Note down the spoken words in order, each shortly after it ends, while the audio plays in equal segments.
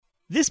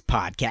This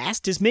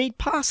podcast is made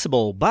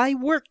possible by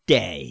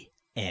Workday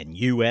and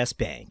U.S.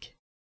 Bank.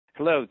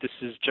 Hello, this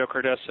is Joe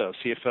Cardoso,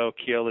 CFO,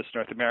 Keolis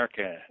North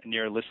America, and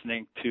you're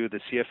listening to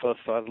the CFO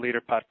Thought Leader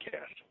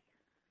Podcast.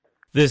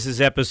 This is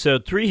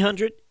episode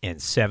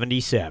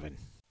 377.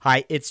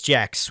 Hi, it's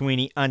Jack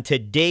Sweeney. On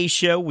today's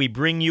show, we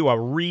bring you a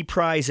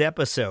reprise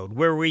episode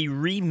where we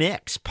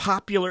remix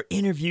popular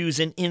interviews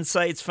and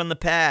insights from the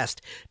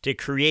past to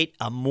create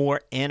a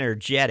more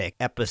energetic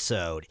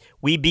episode.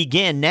 We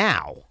begin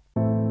now.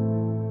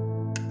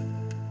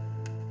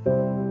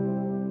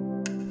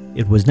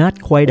 It was not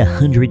quite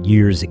 100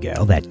 years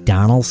ago that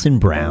Donaldson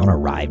Brown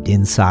arrived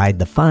inside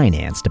the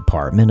finance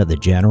department of the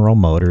General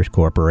Motors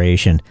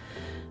Corporation.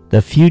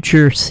 The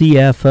future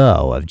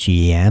CFO of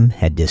GM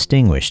had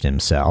distinguished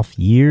himself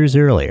years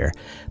earlier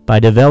by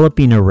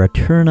developing a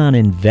return on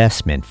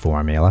investment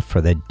formula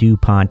for the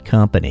DuPont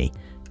company,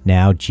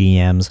 now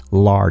GM's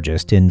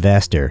largest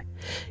investor.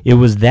 It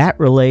was that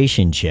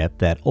relationship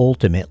that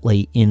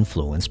ultimately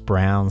influenced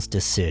Brown's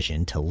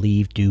decision to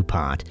leave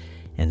DuPont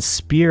and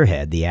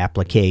spearhead the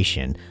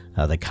application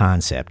of the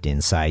concept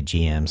inside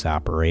GM's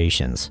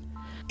operations.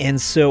 And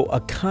so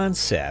a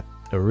concept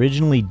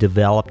originally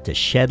developed to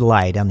shed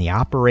light on the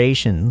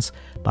operations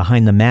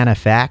behind the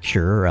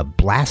manufacture of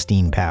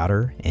blasting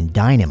powder and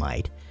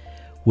dynamite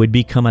would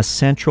become a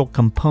central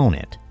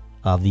component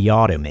of the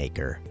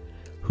automaker,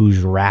 whose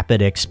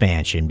rapid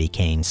expansion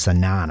became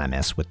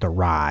synonymous with the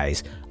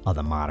rise of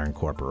the modern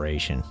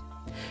corporation.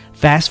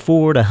 Fast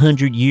forward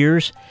 100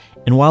 years,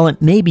 and while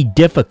it may be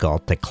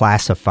difficult to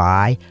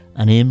classify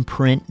an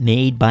imprint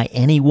made by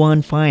any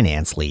one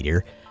finance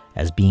leader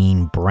as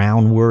being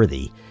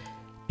Brown-worthy,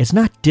 it's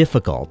not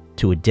difficult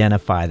to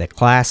identify the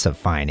class of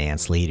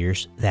finance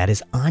leaders that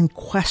is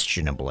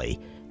unquestionably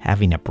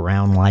having a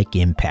Brown-like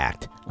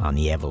impact on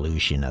the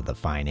evolution of the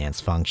finance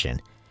function.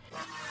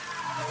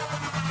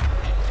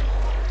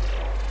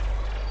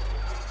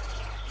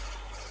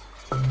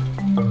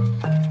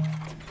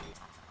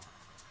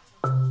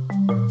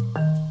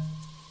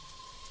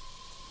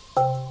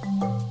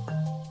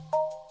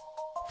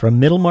 From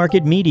Middle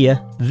Market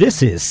Media,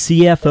 this is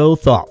CFO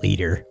Thought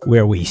Leader,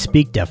 where we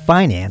speak to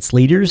finance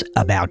leaders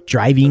about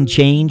driving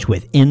change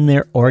within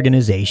their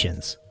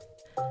organizations.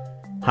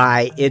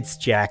 Hi, it's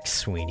Jack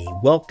Sweeney.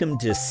 Welcome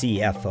to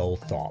CFO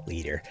Thought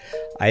Leader.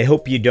 I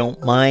hope you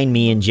don't mind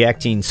me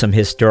injecting some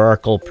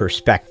historical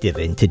perspective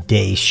in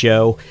today's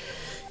show.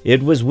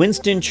 It was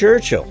Winston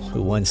Churchill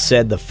who once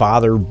said, "The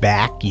farther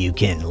back you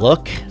can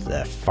look,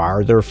 the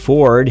farther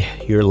forward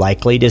you're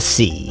likely to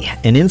see."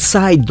 And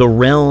inside the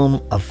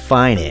realm of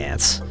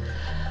finance,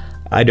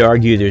 I'd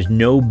argue there's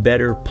no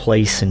better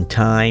place and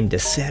time to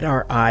set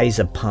our eyes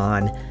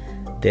upon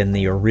than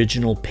the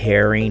original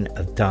pairing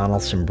of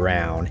Donaldson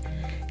Brown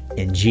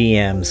and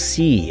GM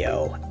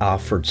CEO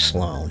Alfred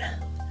Sloan,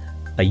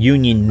 a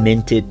union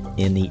minted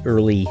in the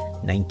early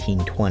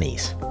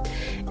 1920s.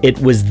 It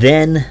was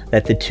then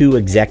that the two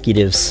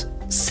executives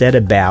set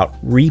about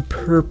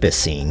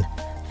repurposing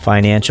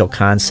financial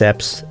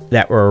concepts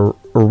that were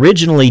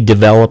originally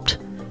developed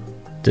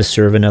to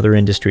serve another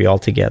industry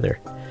altogether.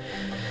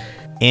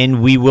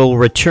 And we will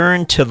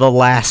return to the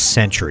last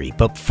century.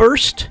 But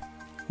first,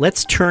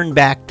 let's turn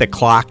back the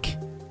clock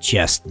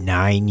just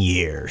 9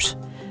 years.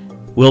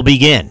 We'll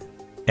begin,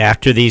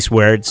 after these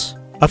words,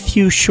 a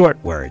few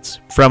short words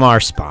from our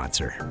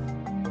sponsor.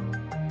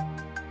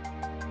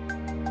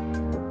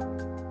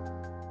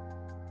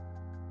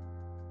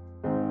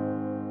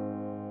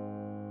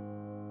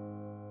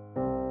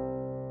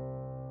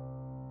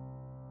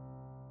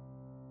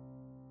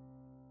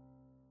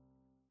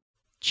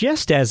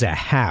 Just as a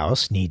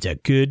house needs a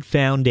good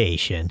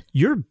foundation,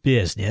 your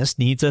business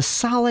needs a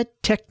solid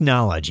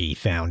technology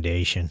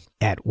foundation.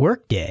 At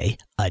Workday,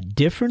 a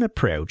different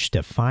approach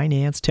to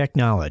finance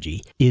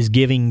technology is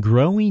giving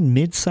growing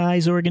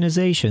mid-size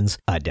organizations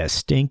a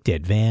distinct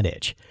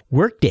advantage.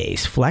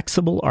 Workday's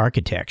flexible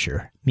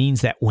architecture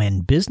means that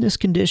when business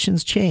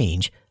conditions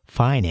change,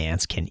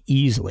 finance can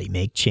easily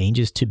make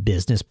changes to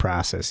business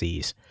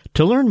processes.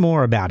 To learn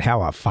more about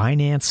how a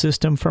finance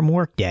system from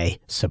Workday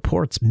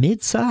supports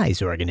mid-size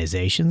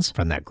organizations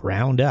from the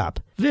ground up,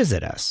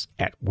 visit us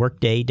at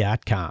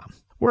workday.com.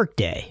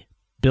 Workday,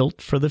 built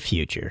for the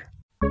future.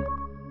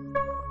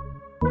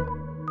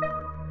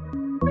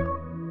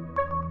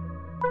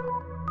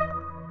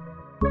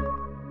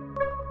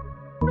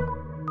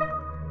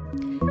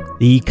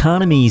 The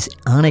economy's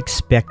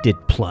unexpected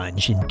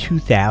plunge in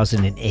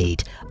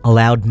 2008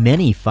 allowed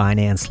many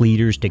finance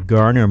leaders to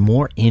garner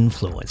more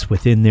influence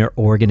within their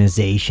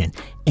organization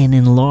and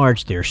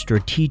enlarge their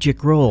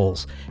strategic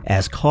roles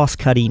as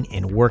cost-cutting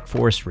and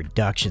workforce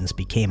reductions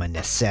became a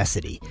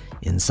necessity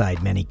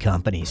inside many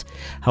companies.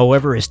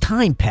 However, as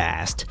time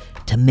passed,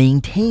 to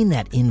maintain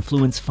that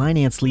influence,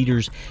 finance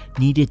leaders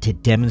needed to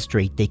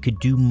demonstrate they could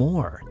do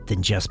more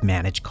than just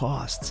manage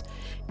costs.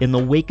 In the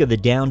wake of the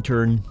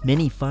downturn,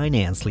 many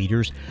finance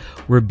leaders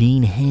were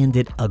being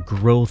handed a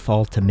growth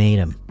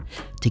ultimatum.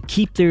 To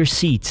keep their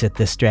seats at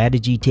the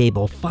strategy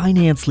table,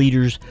 finance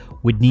leaders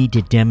would need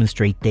to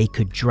demonstrate they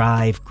could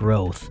drive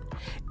growth,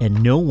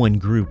 and no one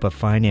group of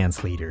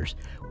finance leaders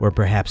were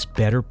perhaps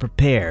better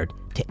prepared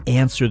to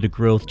answer the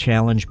growth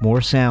challenge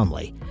more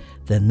soundly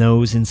than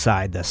those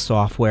inside the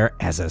software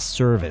as a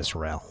service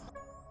realm.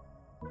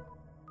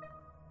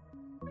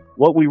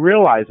 What we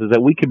realized is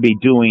that we could be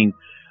doing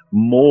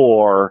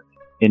more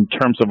in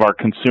terms of our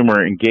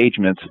consumer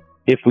engagements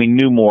if we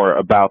knew more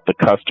about the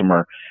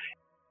customer.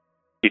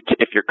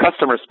 If your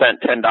customer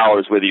spent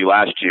 $10 with you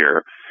last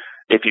year,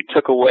 if you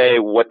took away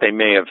what they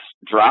may have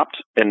dropped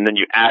and then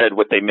you added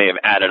what they may have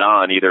added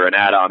on, either an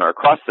add-on or a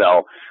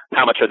cross-sell,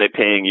 how much are they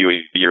paying you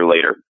a year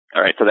later?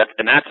 All right, so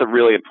that's a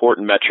really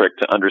important metric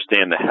to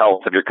understand the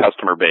health of your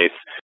customer base.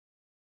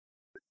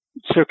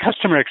 So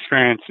customer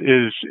experience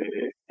is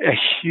a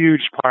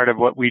huge part of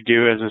what we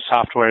do as a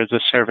software as a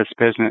service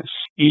business.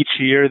 Each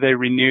year they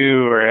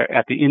renew, or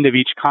at the end of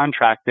each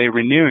contract they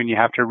renew, and you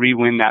have to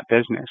re-win that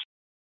business.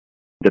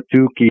 The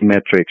two key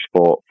metrics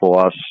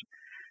for us,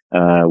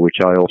 which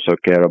I also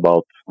care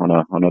about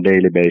on a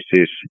daily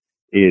basis,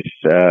 is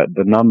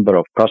the number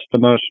of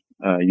customers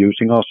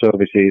using our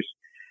services,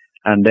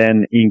 and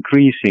then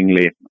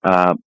increasingly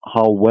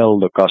how well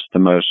the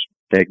customers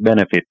take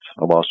benefit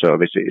of our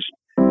services.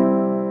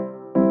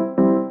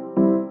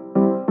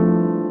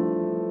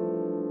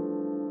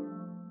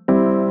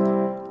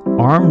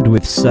 Armed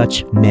with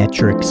such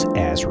metrics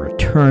as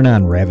return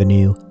on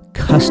revenue,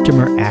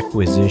 customer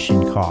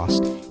acquisition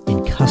cost,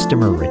 and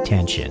customer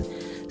retention,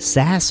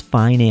 SaaS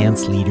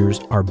finance leaders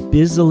are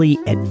busily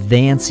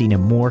advancing a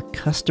more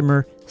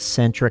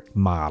customer-centric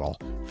model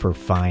for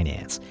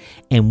finance.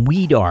 And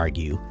we'd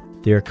argue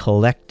their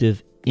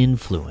collective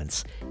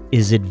influence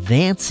is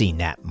advancing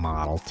that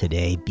model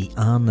today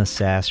beyond the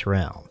SaaS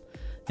realm.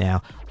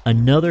 Now,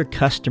 another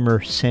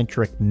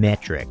customer-centric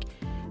metric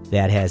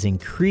that has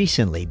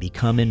increasingly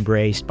become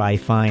embraced by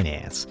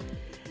finance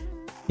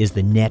is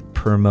the Net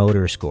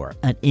Promoter Score,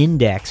 an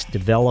index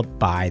developed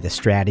by the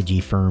strategy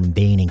firm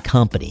Bain &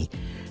 Company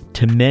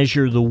to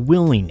measure the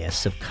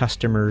willingness of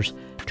customers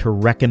to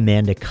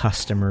recommend a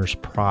customer's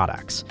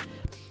products.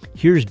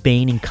 Here's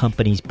Bain &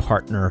 Company's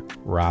partner,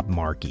 Rob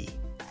Markey.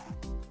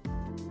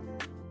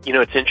 You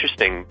know, it's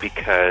interesting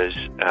because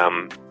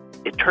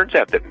it turns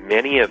out that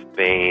many of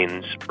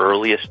Bain's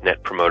earliest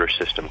Net Promoter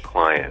System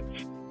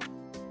clients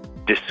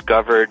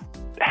discovered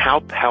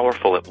how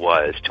powerful it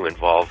was to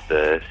involve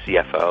the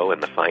CFO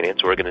and the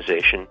finance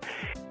organization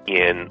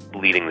in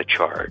leading the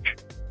charge.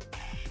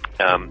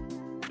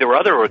 There were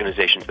other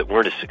organizations that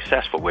weren't as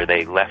successful where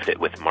they left it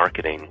with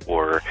marketing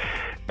or,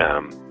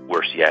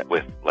 worse yet,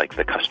 with like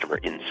the customer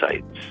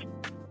insights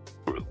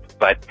group.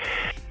 But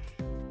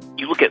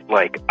you look at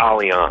like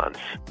Allianz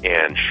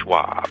and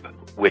Schwab,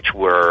 which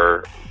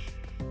were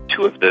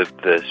two of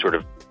the sort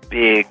of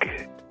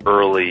big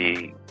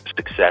early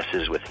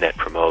successes with Net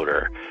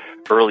Promoter,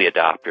 early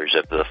adopters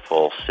of the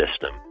full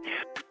system.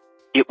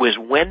 It was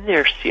when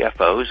their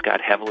CFOs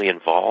got heavily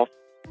involved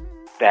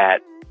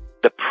that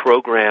the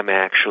program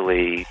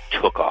actually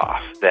took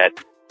off, that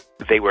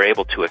they were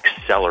able to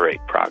accelerate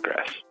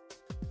progress.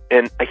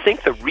 And I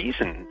think the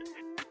reason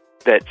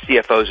that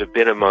CFOs have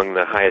been among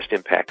the highest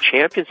impact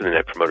champions in the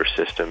Net Promoter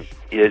System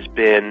has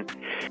been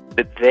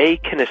that they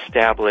can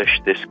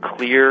establish this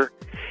clear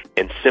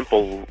and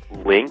simple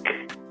link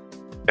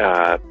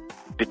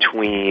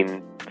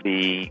between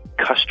the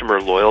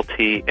customer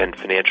loyalty and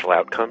financial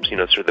outcomes, you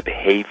know, sort of the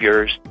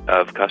behaviors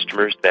of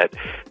customers that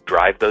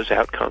drive those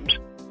outcomes.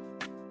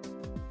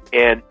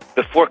 And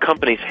before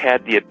companies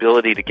had the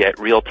ability to get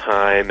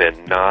real-time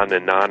and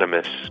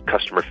non-anonymous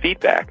customer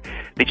feedback,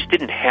 they just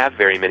didn't have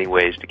very many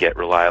ways to get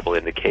reliable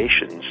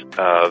indications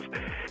of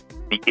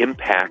the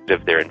impact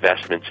of their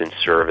investments in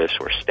service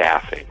or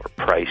staffing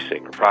or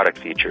pricing or product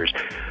features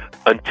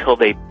until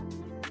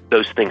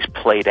those things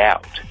played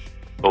out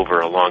over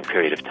a long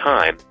period of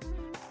time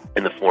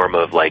in the form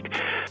of like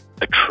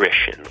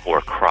attrition or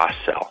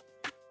cross-sell.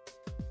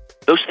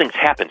 Those things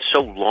happen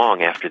so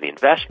long after the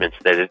investments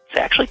that it's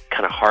actually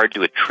kind of hard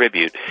to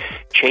attribute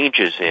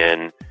changes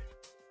in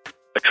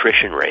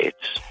attrition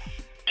rates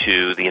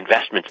to the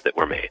investments that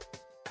were made.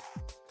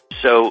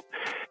 So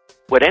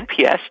what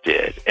NPS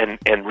did,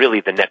 and really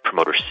the Net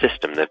Promoter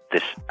System,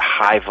 this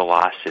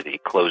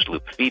high-velocity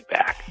closed-loop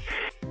feedback,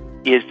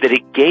 is that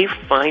it gave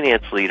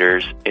finance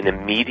leaders an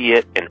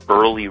immediate and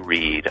early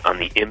read on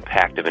the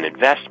impact of an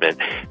investment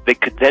that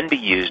could then be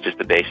used as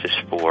the basis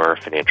for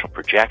financial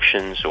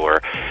projections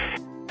or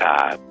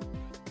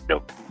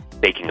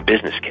making a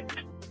business case.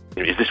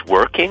 Is this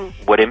working?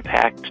 What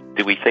impact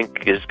do we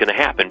think is going to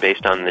happen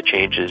based on the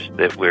changes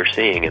that we're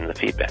seeing in the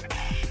feedback?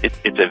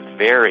 It's a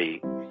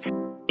very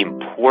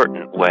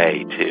important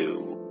way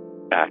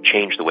to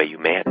change the way you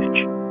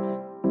manage.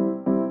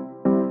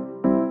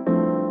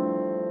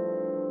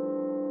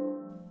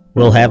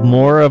 We'll have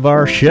more of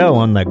our show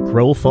on the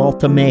Growth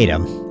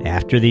Ultimatum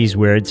after these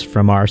words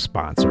from our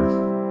sponsor.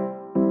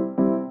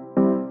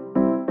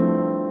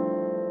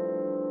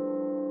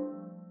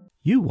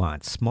 You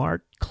want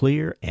smart,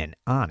 clear and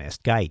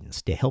honest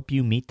guidance to help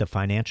you meet the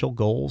financial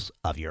goals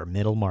of your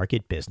middle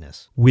market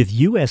business. With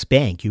U.S.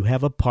 Bank, you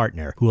have a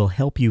partner who will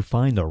help you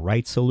find the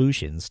right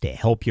solutions to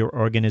help your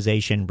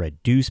organization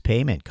reduce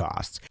payment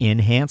costs,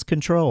 enhance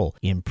control,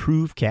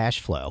 improve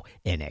cash flow,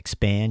 and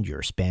expand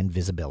your spend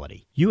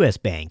visibility. U.S.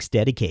 Bank's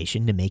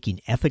dedication to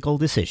making ethical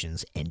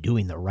decisions and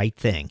doing the right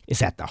thing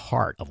is at the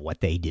heart of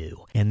what they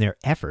do, and their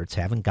efforts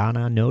haven't gone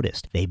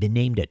unnoticed. They've been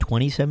named a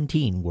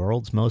 2017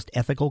 World's Most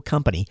Ethical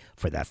Company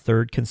for the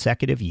third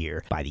consecutive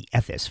year by the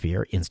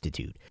Ethisphere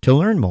Institute. To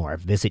learn more,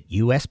 visit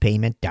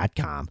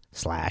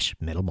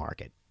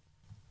uspayment.com/middlemarket.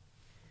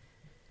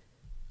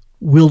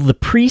 Will the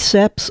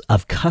precepts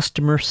of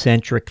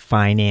customer-centric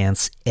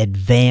finance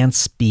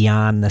advance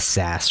beyond the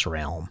Saas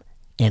realm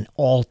and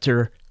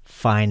alter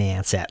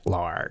finance at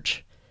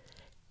large,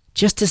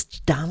 just as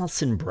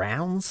Donaldson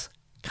Brown's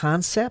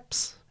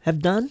concepts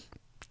have done?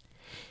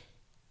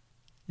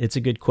 It's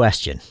a good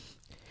question.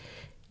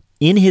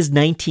 In his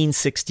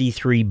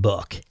 1963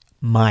 book,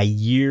 My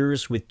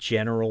Years with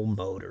General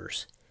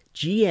Motors,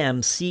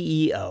 GM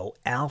CEO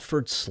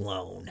Alfred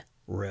Sloan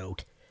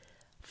wrote,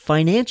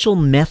 "Financial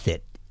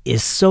method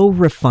is so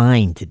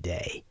refined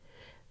today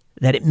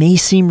that it may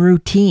seem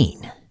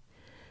routine.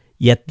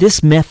 Yet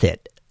this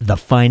method, the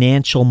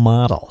financial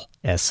model,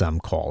 as some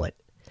call it,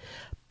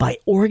 by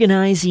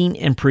organizing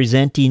and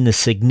presenting the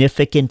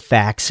significant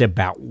facts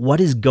about what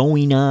is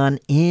going on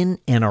in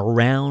and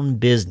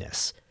around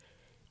business,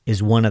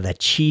 is one of the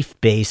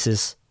chief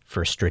bases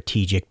for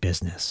strategic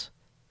business."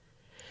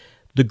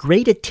 The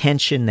great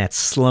attention that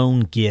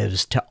Sloan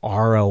gives to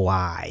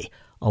ROI,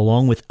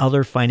 along with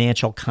other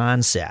financial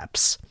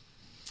concepts,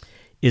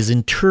 is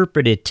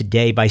interpreted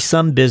today by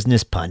some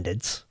business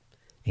pundits,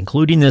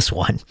 including this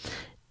one,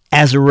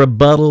 as a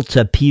rebuttal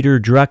to Peter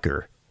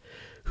Drucker,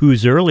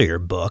 whose earlier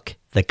book,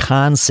 The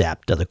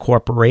Concept of the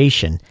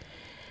Corporation,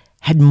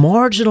 had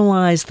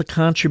marginalized the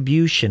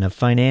contribution of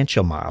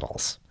financial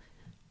models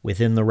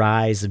within the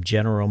rise of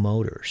General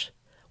Motors,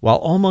 while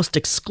almost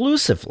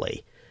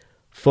exclusively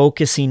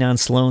focusing on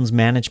Sloan's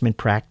management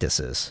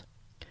practices.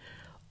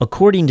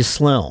 According to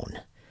Sloan,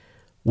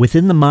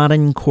 within the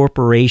modern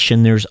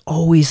corporation, there's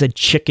always a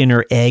chicken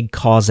or egg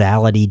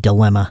causality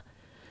dilemma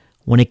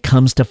when it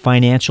comes to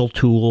financial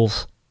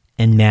tools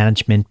and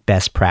management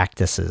best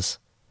practices.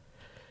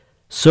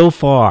 So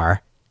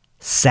far,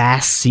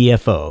 SaaS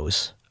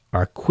CFOs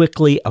are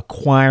quickly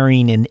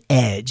acquiring an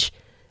edge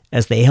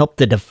as they help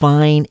to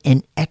define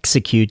and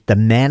execute the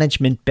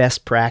management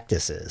best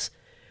practices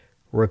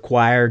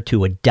required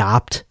to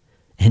adopt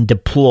and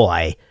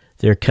deploy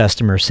their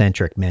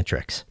customer-centric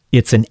metrics.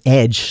 It's an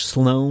edge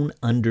Sloan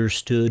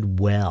understood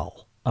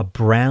well, a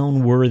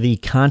Brown-worthy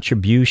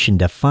contribution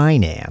to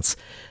finance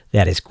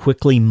that is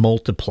quickly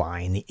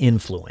multiplying the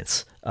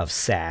influence of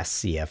SaaS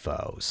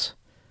CFOs.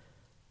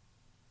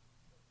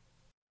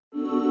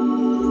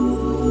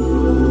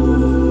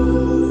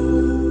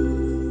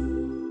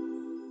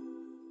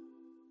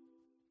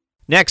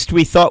 Next,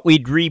 we thought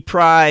we'd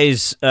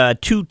reprise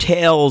two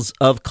tales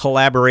of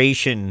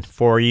collaboration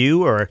for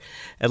you, or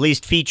at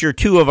least feature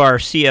two of our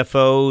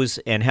CFOs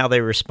and how they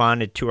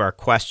responded to our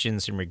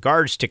questions in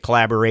regards to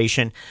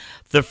collaboration.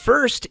 The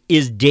first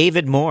is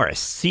David Morris,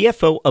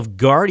 CFO of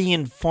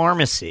Guardian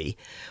Pharmacy,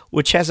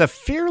 which has a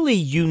fairly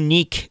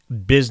unique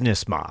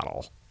business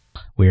model,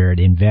 where it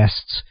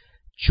invests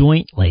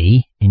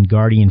jointly in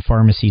Guardian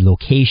Pharmacy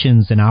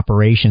locations and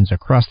operations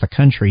across the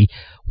country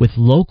with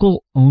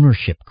local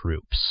ownership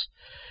groups.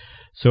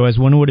 So as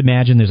one would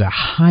imagine, there's a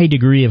high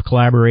degree of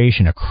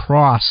collaboration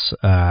across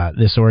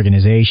this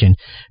organization,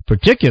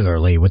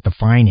 particularly with the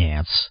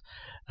finance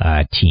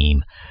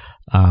team.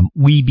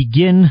 We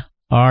begin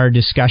our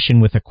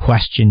discussion with a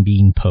question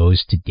being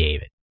posed to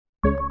David.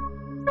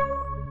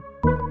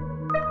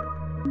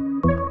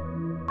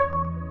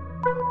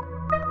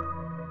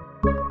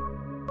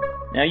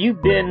 Now,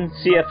 you've been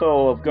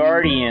CFO of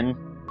Guardian,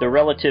 the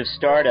relative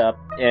startup,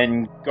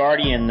 and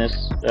Guardian,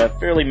 this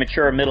fairly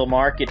mature middle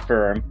market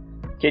firm.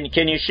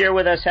 Can you share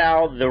with us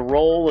how the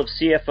role of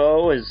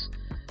CFO has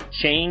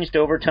changed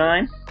over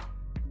time?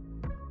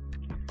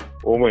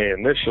 When we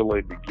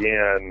initially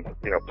began,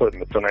 putting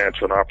the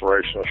financial and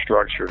operational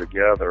structure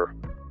together,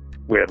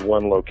 we had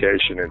one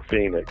location in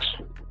Phoenix.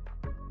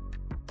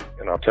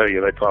 And I'll tell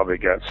you, they probably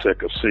got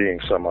sick of seeing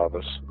some of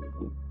us.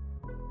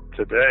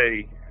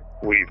 Today,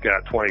 we've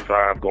got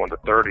 25 going to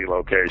 30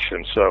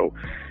 locations, so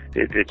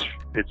it's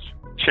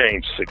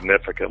changed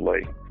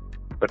significantly.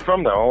 But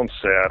from the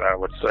onset, I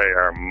would say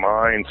our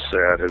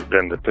mindset has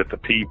been to put the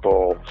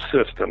people,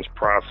 systems,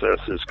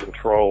 processes,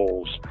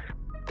 controls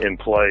in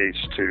place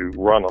to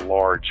run a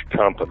large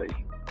company.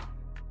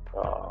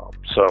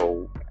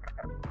 So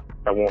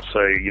I won't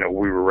say,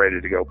 we were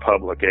ready to go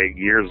public 8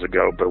 years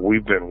ago, but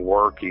we've been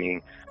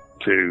working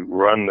to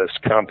run this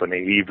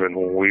company even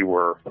when we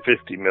were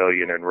 $50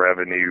 million in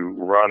revenue,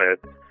 run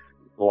it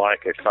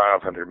like a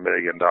 $500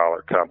 million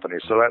company.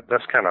 So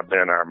that's kind of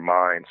been our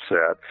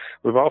mindset.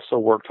 We've also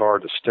worked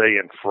hard to stay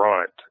in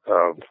front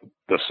of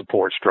the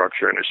support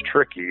structure, and it's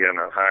tricky in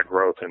a high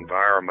growth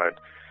environment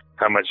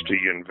how much do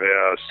you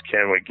invest?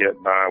 Can we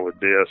get by with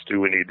this? Do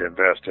we need to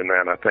invest in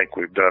that? And I think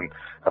we've done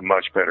a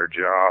much better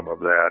job of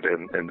that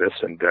in this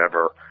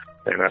endeavor.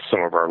 And that's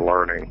some of our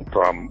learning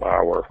from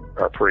our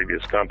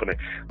previous company.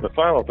 The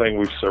final thing,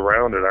 we've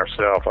surrounded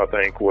ourselves, I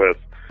think, with,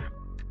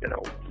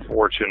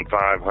 Fortune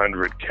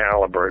 500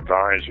 caliber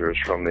advisors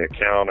from the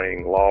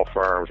accounting, law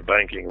firms,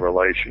 banking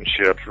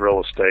relationships,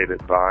 real estate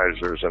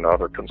advisors, and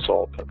other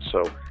consultants.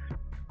 So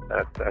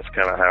that's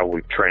kind of how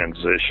we've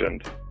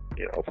transitioned,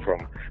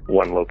 from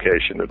one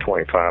location to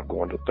 25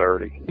 going to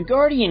 30.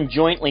 Guardian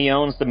jointly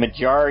owns the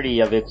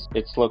majority of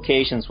its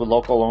locations with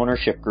local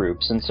ownership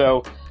groups. And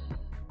so,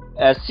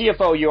 as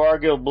CFO, you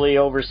arguably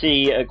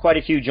oversee quite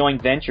a few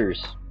joint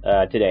ventures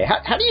today.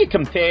 How do you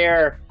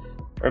compare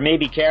or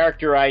maybe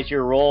characterize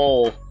your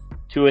role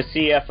to a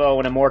CFO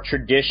in a more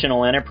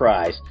traditional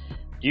enterprise?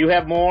 Do you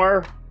have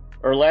more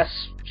or less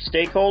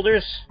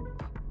stakeholders?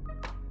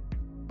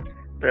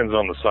 Depends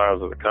on the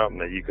size of the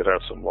company. You could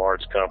have some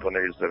large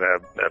companies that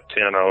have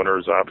 10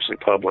 owners. Obviously,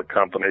 public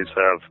companies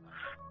have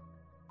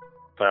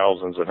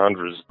thousands and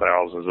hundreds of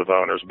thousands of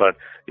owners. But,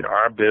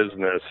 our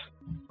business,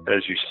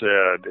 as you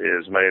said,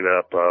 is made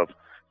up of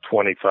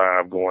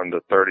 25 going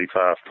to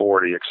 35,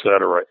 40, et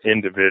cetera,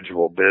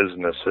 individual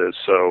businesses.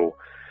 So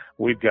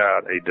we've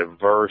got a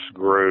diverse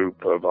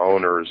group of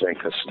owners and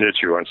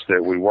constituents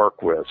that we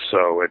work with.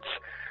 So it's,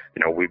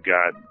 we've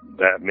got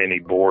that many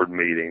board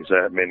meetings,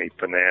 that many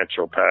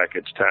financial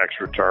packets, tax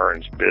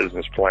returns,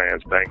 business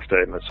plans, bank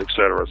statements, et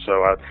cetera.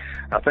 So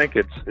I think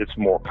it's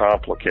more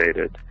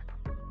complicated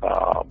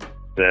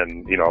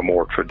than, a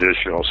more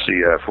traditional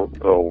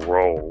CFO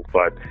role.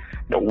 But,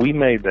 we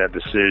made that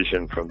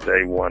decision from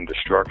day one to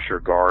structure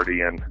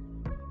Guardian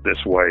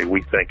this way.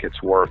 We think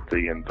it's worth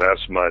the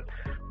investment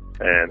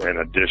and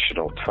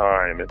additional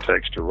time it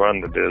takes to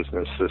run the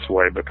business this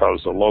way,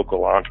 because the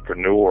local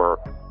entrepreneur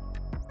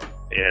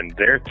and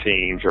their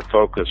teams are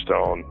focused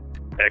on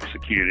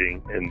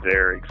executing in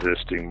their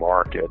existing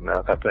market. And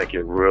I think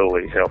it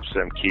really helps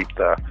them keep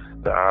the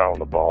eye on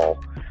the ball.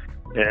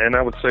 And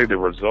I would say the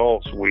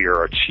results we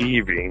are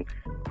achieving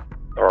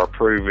are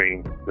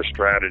proving the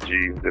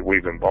strategy that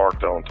we've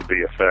embarked on to be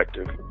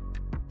effective.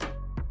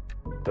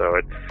 So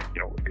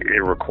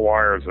it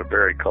requires a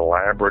very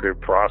collaborative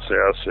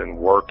process in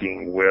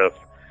working with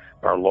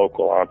our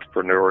local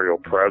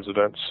entrepreneurial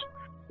presidents.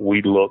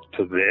 We look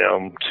to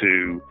them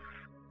to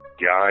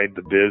guide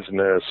the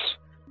business,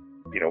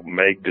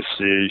 make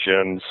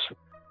decisions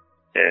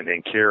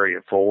and carry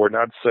it forward.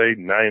 And I'd say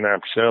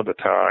 99% of the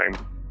time,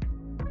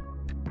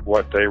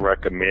 what they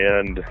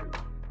recommend,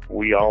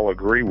 we all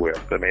agree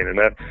with. And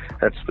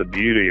that's the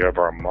beauty of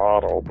our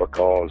model,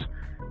 because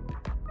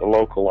the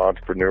local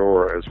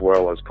entrepreneur as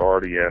well as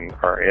Guardian,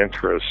 our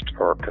interests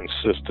are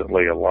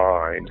consistently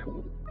aligned.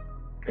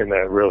 And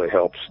that really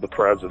helps the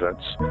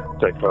presidents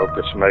stay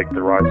focused, make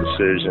the right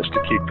decisions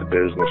to keep the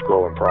business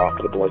growing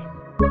profitably.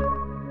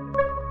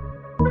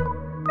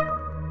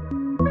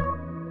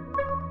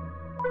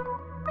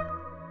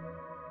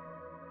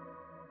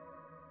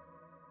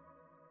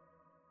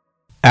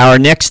 Our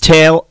next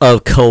tale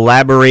of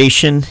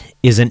collaboration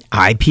is an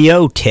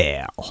IPO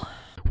tale.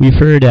 We've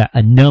heard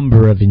a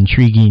number of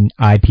intriguing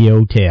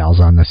IPO tales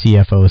on the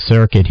CFO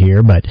circuit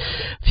here, but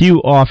few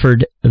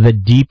offered the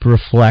deep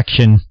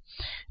reflection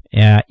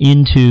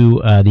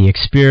into the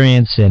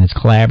experience and its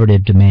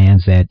collaborative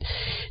demands that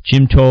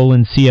Jim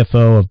Tolan,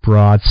 CFO of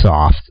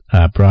BroadSoft,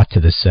 brought to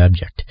the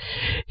subject.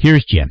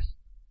 Here's Jim.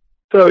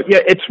 So,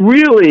 it's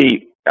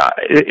really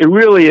it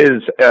really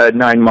is a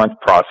 9-month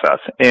process,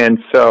 and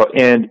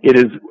it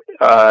is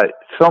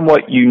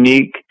somewhat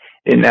unique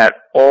in that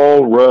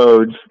all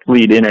roads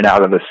lead in and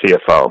out of the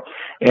CFO.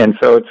 And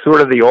so it's sort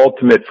of the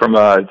ultimate from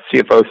a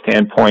CFO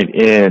standpoint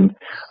in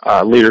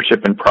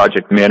leadership and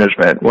project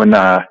management. When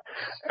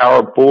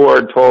our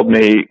board told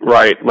me,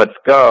 right, let's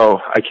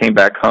go, I came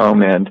back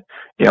home and,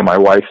 my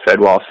wife said,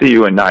 well, I'll see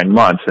you in 9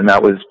 months. And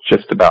that was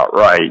just about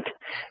right.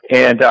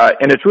 And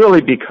it's really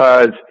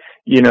because,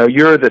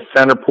 you're the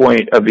center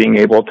point of being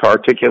able to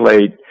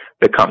articulate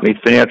the company's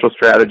financial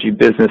strategy,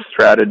 business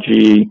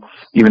strategy,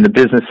 even the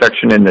business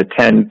section in the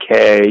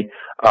 10K,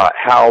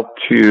 how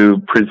to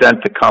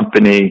present the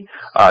company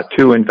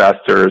to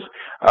investors.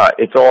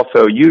 It's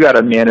also, you got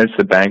to manage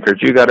the bankers,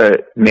 you got to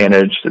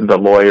manage the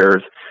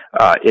lawyers.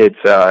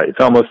 It's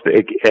almost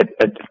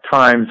at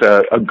times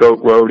a goat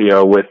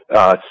rodeo with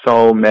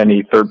so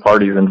many third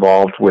parties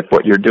involved with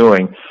what you're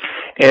doing.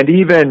 And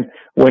even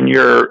when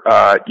you're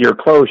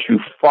close, you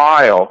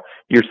file,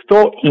 you're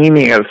still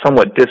aiming at a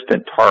somewhat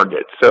distant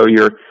target. So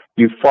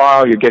you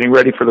file, you're getting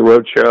ready for the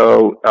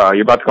roadshow,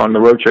 you're about to go on the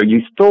roadshow.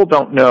 You still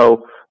don't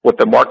know what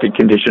the market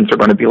conditions are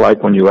going to be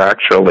like when you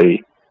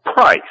actually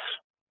price.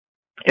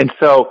 And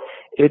so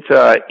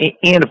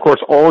and of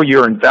course, all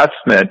your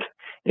investment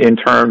in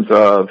terms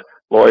of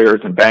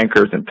lawyers and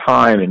bankers and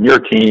time and your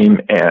team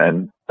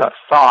and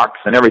stocks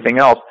and everything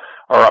else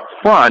are up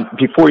front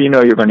before you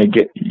know you're going to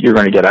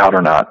get out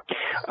or not.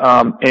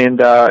 One of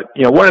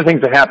the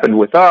things that happened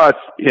with us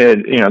is,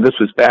 this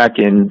was back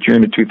in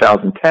June of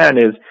 2010,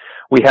 is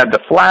we had the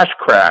flash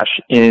crash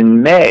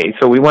in May.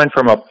 So we went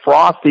from a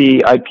frothy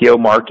IPO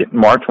market in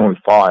March when we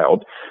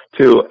filed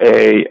to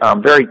a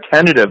very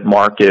tentative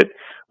market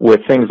with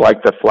things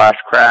like the flash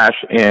crash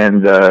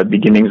and the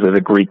beginnings of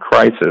the Greek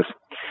crisis.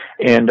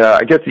 And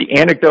I guess the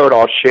anecdote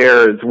I'll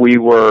share is we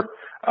were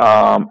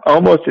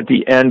almost at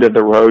the end of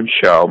the road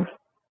show.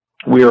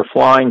 We were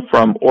flying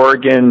from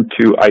Oregon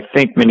to, I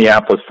think,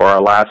 Minneapolis for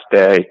our last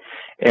day,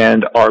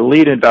 and our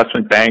lead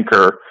investment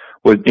banker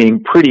was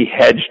being pretty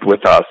hedged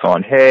with us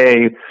on,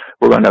 hey,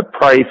 we're going to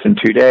price in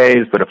 2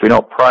 days, but if we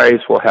don't price,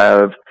 we'll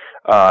have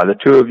the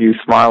two of you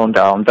smile and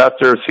dial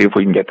investors, see if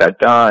we can get that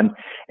done.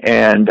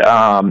 And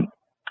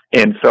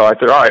so I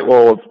said, all right,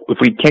 well, if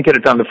we can't get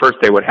it done the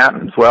first day, what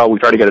happens? Well, we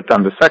try to get it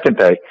done the second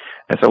day.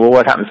 And so, well,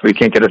 what happens if we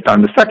can't get it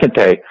done the second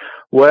day?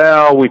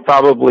 Well, we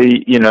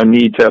probably,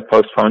 need to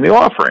postpone the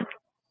offering.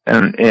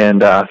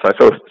 And so I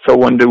said, so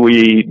when do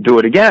we do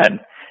it again?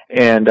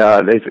 And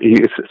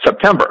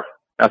September.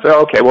 I said,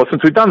 okay, well,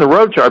 since we've done the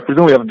roadshow, I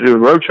presume we have to do the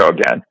roadshow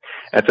again.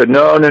 I said,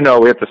 no,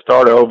 we have to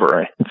start over.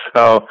 And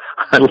so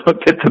I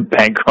looked at the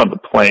banker on the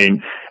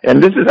plane,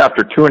 and this is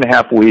after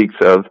 2.5 weeks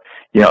of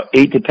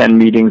 8 to 10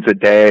 meetings a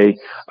day,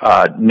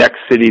 next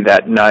city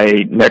that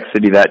night.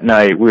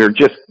 We were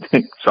just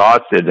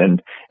exhausted and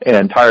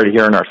tired of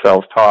hearing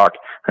ourselves talk.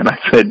 And I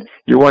said,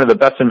 you're one of the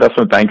best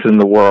investment banks in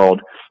the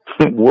world.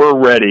 We're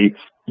ready.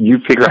 You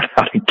figure out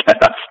how to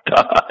get us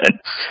done.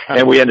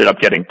 And we ended up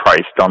getting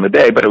priced on the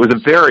day, but it was a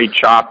very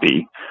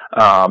choppy,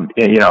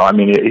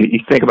 you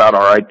think about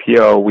our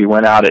IPO, we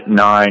went out at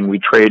 9, we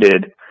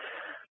traded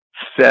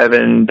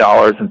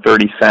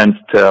 $7.30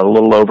 to a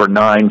little over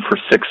 9 for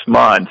 6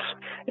 months.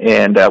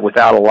 And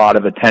without a lot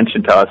of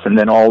attention to us, and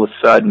then all of a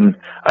sudden,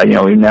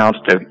 we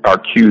announced our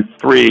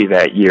Q3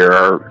 that year,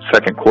 our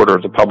second quarter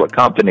as a public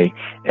company,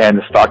 and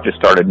the stock just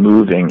started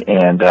moving,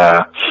 and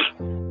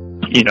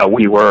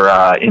we were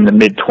in the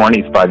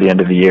mid-20s by the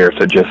end of the year.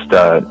 So just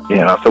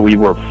so we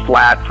were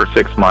flat for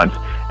 6 months,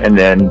 and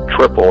then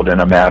tripled in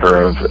a matter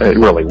of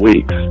really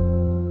weeks.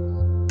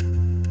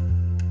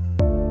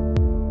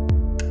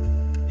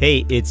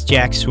 Hey, it's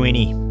Jack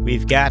Sweeney.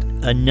 We've got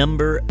a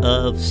number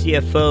of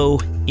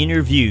CFO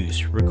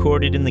interviews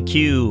recorded in the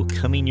queue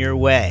coming your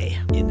way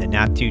in the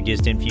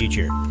not-too-distant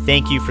future.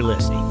 Thank you for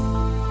listening.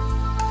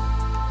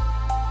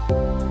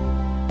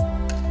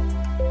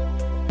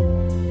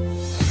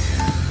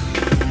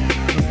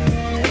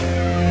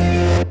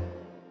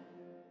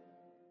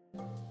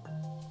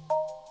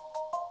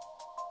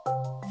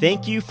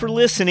 Thank you for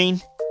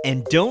listening.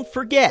 And don't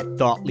forget,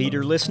 Thought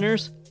Leader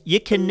listeners, you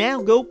can now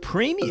go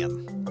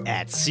premium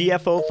at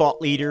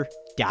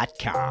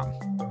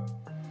CFOThoughtLeader.com.